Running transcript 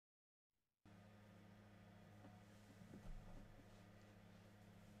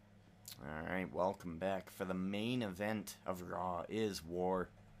Alright, welcome back for the main event of Raw is War.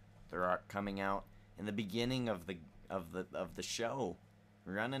 The Rock coming out in the beginning of the show,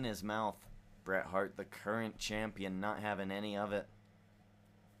 running his mouth. Bret Hart, the current champion, not having any of it.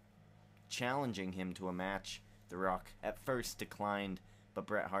 Challenging him to a match. The Rock at first declined, but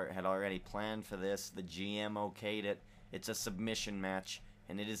Bret Hart had already planned for this. The GM okayed it. It's a submission match,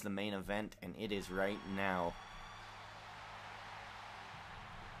 and it is the main event, and it is right now.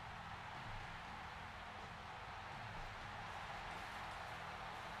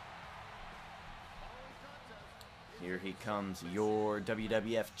 Here he comes, your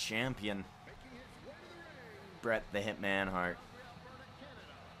WWF champion, Bret the Hitman Hart.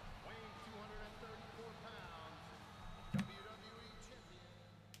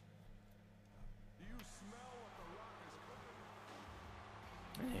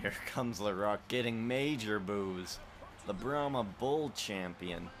 And here comes The Rock getting major boos. The Brahma Bull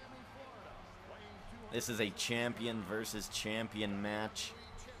champion. This is a champion versus champion match.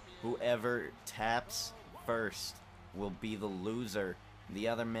 Whoever taps first will be the loser, the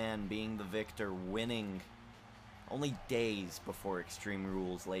other man being the victor, winning. Only days before Extreme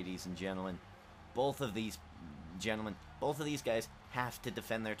Rules, ladies and gentlemen. Both of these guys have to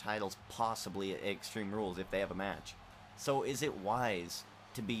defend their titles, possibly at Extreme Rules if they have a match. So is it wise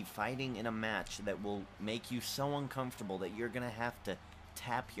to be fighting in a match that will make you so uncomfortable that you're going to have to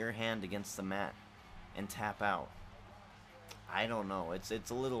tap your hand against the mat and tap out? I don't know. It's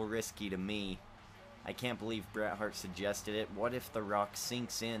a little risky to me. I can't believe Bret Hart suggested it. What if The Rock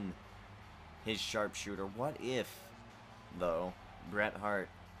sinks in his sharpshooter? What if, though, Bret Hart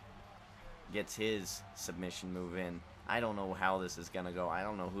gets his submission move in? I don't know how this is going to go. I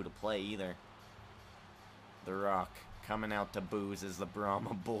don't know who to play either. The Rock coming out to booze as the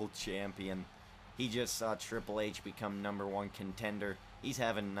Brahma Bull champion. He just saw Triple H become #1 contender. He's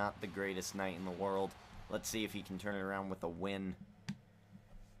having not the greatest night in the world. Let's see if he can turn it around with a win.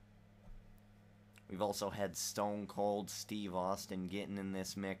 We've also had Stone Cold Steve Austin getting in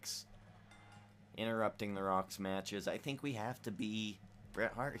this mix, interrupting The Rock's matches. I think we have to be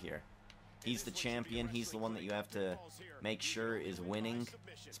Bret Hart here. He's the champion. He's the one that you have to make sure is winning,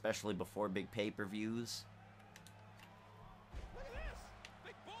 especially before big pay-per-views.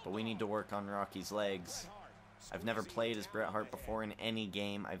 But we need to work on Rocky's legs. I've never played as Bret Hart before in any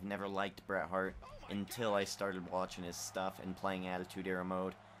game. I've never liked Bret Hart until I started watching his stuff and playing Attitude Era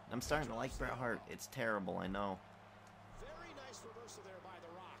mode. I'm starting to like Bret Hart. It's terrible, I know. Very nice reversal there by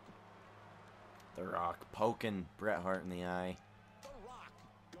The Rock. The Rock poking Bret Hart in the eye. The Rock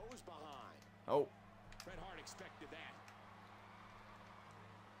goes behind. Oh. Bret Hart expected that.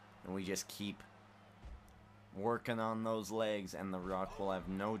 And we just keep working on those legs, and The Rock will have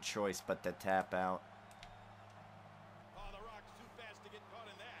no choice but to tap out. Oh, The Rock's too fast to get caught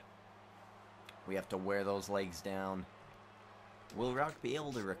in that. We have to wear those legs down. Will Rock be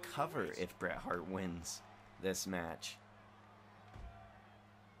able to recover if Bret Hart wins this match?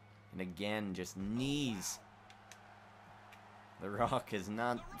 And again, just knees. The Rock is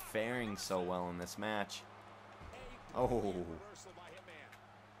not faring so well in this match. Oh.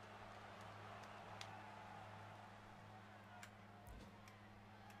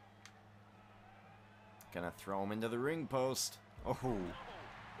 Gonna throw him into the ring post. Oh.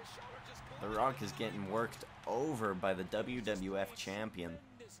 The Rock is getting worked over by the WWF champion.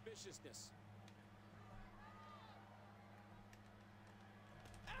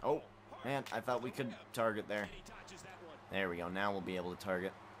 Oh, man, I thought we could target there. There we go, now we'll be able to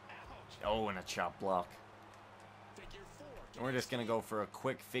target. Oh, and a chop block. And we're just going to go for a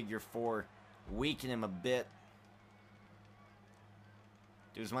quick figure 4. Weaken him a bit.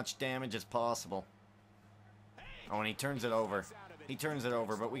 Do as much damage as possible. Oh, and he turns it over. He turns it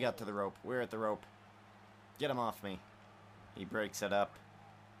over, but we got to the rope. We're at the rope. Get him off me. He breaks it up.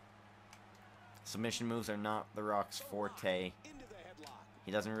 Submission moves are not The Rock's forte.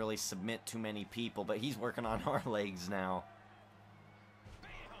 He doesn't really submit too many people, but he's working on our legs now.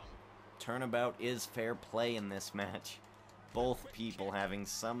 Turnabout is fair play in this match. Both people having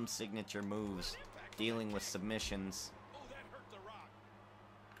some signature moves, dealing with submissions.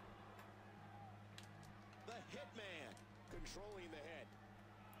 Controlling the head.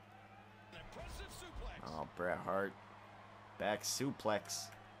 An impressive suplex. Oh, Bret Hart. Back suplex.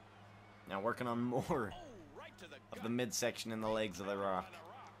 Now working on more of the midsection and the legs of The Rock.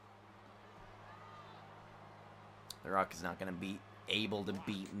 The Rock is not going to be able to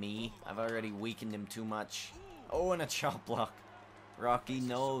beat me. I've already weakened him too much. Oh, and a chop block. Rocky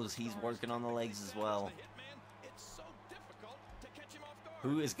knows he's working on the legs as well.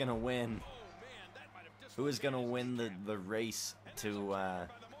 Who is going to win? Who is going to win the race to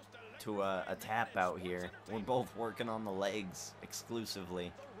to a tap out here. We're both working on the legs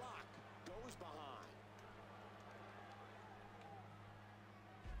exclusively. The Rock goes behind.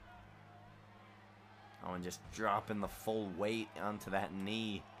 Oh, and just dropping the full weight onto that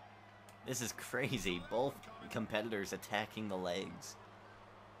knee. This is crazy. Both competitors attacking the legs.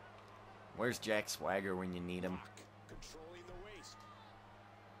 Where's Jack Swagger when you need him? Rock controlling the waist.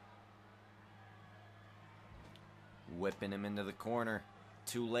 Whipping him into the corner.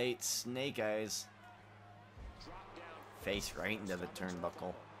 Too late. Snake eyes. Drop down. Face right into the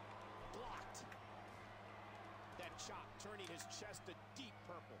turnbuckle. Blocked. That chop turning his chest a deep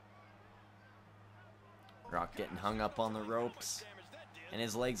purple. Rock getting hung up on the ropes. And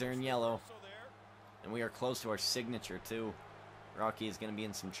his legs are in yellow. And we are close to our signature, too. Rocky is going to be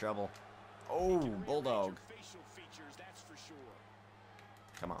in some trouble. Oh, Bulldog. Facial features, that's for sure.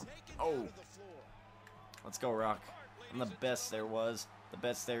 Come on. Taken Oh, down to the floor. let's go, Rock. I'm the best there was, the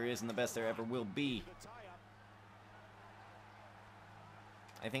best there is, and the best there ever will be. The tie-up.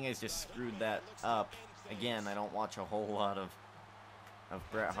 I think I just screwed that up. Again, I don't watch a whole lot of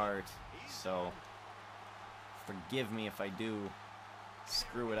Bret Hart, so forgive me if I do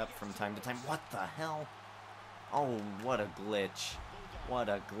screw it up from time to time. What the hell? Oh, what a glitch. What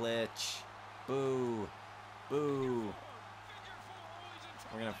a glitch. Boo. Boo.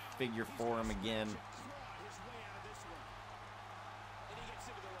 We're going to figure four him again. His way out of this one. And he gets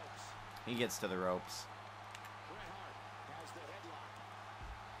into the ropes. He gets to the ropes. Bret Hart has the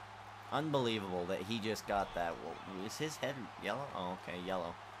headlock. Unbelievable that he just got that. Well, is his head yellow? Oh, okay,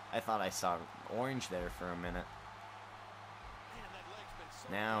 yellow. I thought I saw orange there for a minute. Man, that leg's been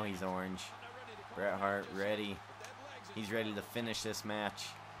so Now he's orange. I'm not ready to call Bret it Hart just ready. yet, but that leg's in He's ready to finish this match.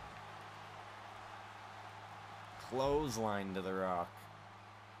 Clothesline to the Rock.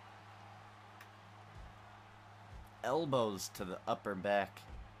 Elbows to the upper back.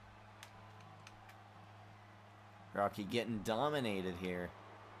 Rocky getting dominated here.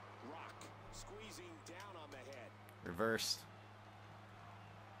 Rock squeezing down on the head. Reversed.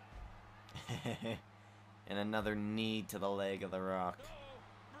 And another knee to the leg of the Rock.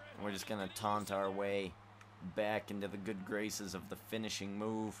 And we're just going to taunt our way back into the good graces of the finishing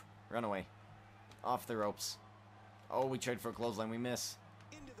move. Runaway. Off the ropes. Oh, we tried for a clothesline. We miss.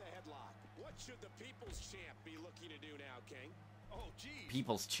 Into the headlock. What should the People's Champ be looking to do now, King? Oh, geez.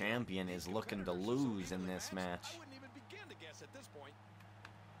 People's Champion is looking to lose in this match. I wouldn't even begin to guess at this point.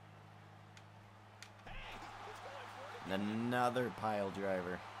 Hey, he's going for it. And another pile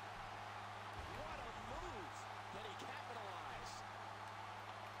driver. What a move. Did he capitalize?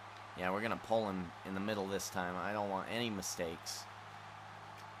 Yeah, we're going to pull him in the middle this time. I don't want any mistakes.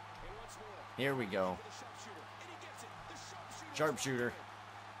 And once more. Here we go. The sharpshooter. And he gets it. The Sharpshooter.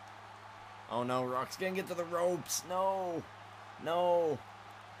 Oh no, Rock's gonna get to the ropes. No. No.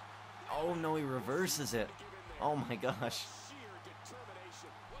 Oh no, he reverses it. Oh my gosh. Sheer determination.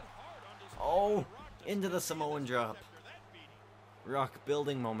 What hard on display. Oh, Rock does into the not Samoan give up drop. after that beating. Rock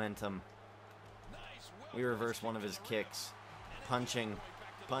building momentum. Nice. We reverse one of his kicks. Punching.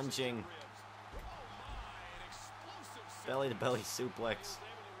 Punching. Belly to belly suplex.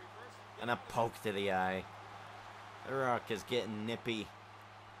 And a poke to the eye. The Rock is getting nippy.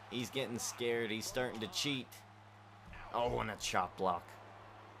 He's getting scared. He's starting to cheat. Oh, and a chop block.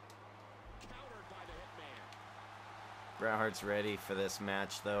 Countered by the Hitman. Bret Hart's ready for this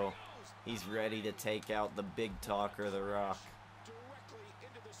match, though. He's ready to take out the big talker, The Rock. Directly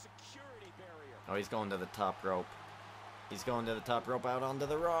into the security barrier. Oh, he's going to the top rope. He's going to the top rope out onto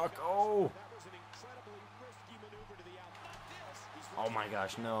The Rock. Oh! That was an incredibly risky maneuver to the outside. Oh my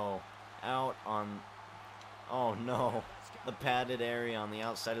gosh, no. Out on... Oh no. The padded area on the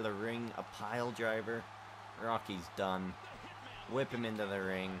outside of the ring. A pile driver. Rocky's done. Whip him into the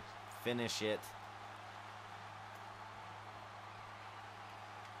ring. Finish it.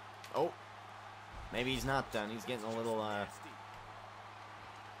 Oh. Maybe he's not done. He's getting a little,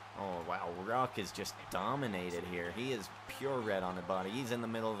 Oh, wow. Rock is just dominated here. He is pure red on the body. He's in the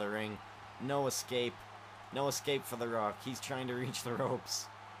middle of the ring. No escape. No escape for The Rock. He's trying to reach the ropes.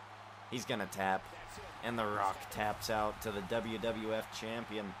 He's gonna tap. And The Rock taps out to the WWF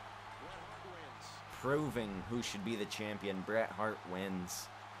champion. Proving who should be the champion. Bret Hart wins.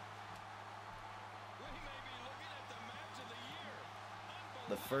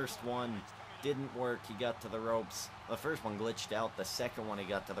 The first one didn't work. He got to the ropes. The first one glitched out. The second one he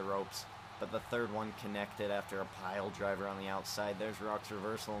got to the ropes. But the third one connected after a pile driver on the outside. There's Rock's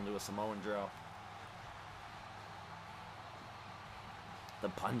reversal into a Samoan drop. The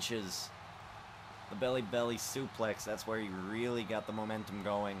punches. The belly-belly suplex. That's where he really got the momentum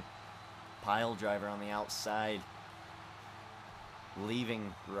going. Pile driver on the outside.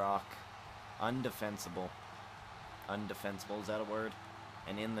 leaving Rock undefensible. Undefensible, is that a word?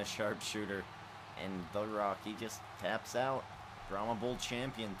 And in the sharpshooter. And The Rock, he just taps out. Brahma Bull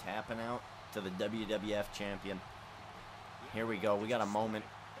champion tapping out to the WWF champion. Here we go. We got a moment.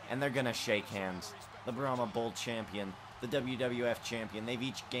 And they're going to shake hands. The Brahma Bull champion, the WWF champion. They've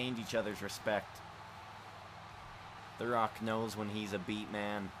each gained each other's respect. The Rock knows when he's a beat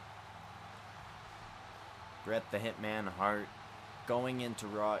man. Bret the Hitman Hart going into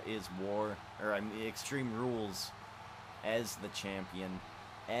RawIsWar, or Extreme Rules, as the champion,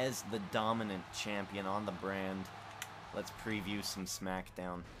 as the dominant champion on the brand. Let's preview some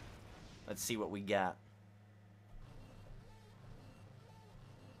SmackDown. Let's see what we got.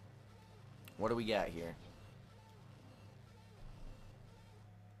 What do we got here?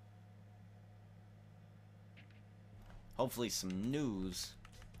 Hopefully some news.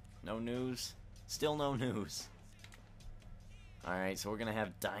 No news? Still no news. Alright, so we're going to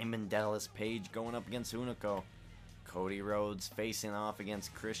have Diamond Dallas Page going up against Hunico. Cody Rhodes facing off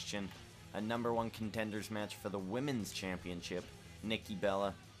against Christian. A #1 contenders match for the Women's Championship. Nikki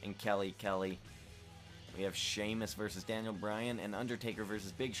Bella and Kelly Kelly. We have Sheamus versus Daniel Bryan and Undertaker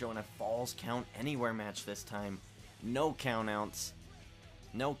versus Big Show in a Falls Count Anywhere match this time. No countouts.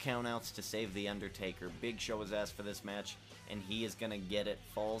 No countouts to save the Undertaker. Big Show was asked for this match, and he is going to get it.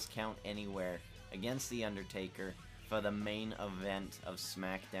 Falls Count Anywhere against the Undertaker for the main event of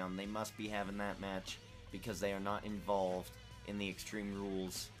SmackDown. They must be having that match because they are not involved in the Extreme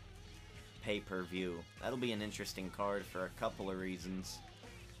Rules pay-per-view. That'll be an interesting card for a couple of reasons.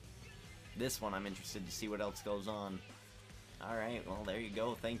 This one, I'm interested to see what else goes on. Alright, well, there you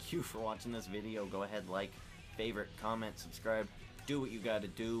go. Thank you for watching this video. Go ahead, like, favorite, comment, subscribe. Do what you gotta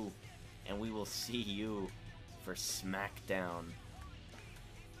do. And we will see you for SmackDown.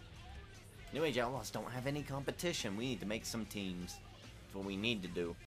 New Age Outlaws don't have any competition. We need to make some teams. That's what we need to do.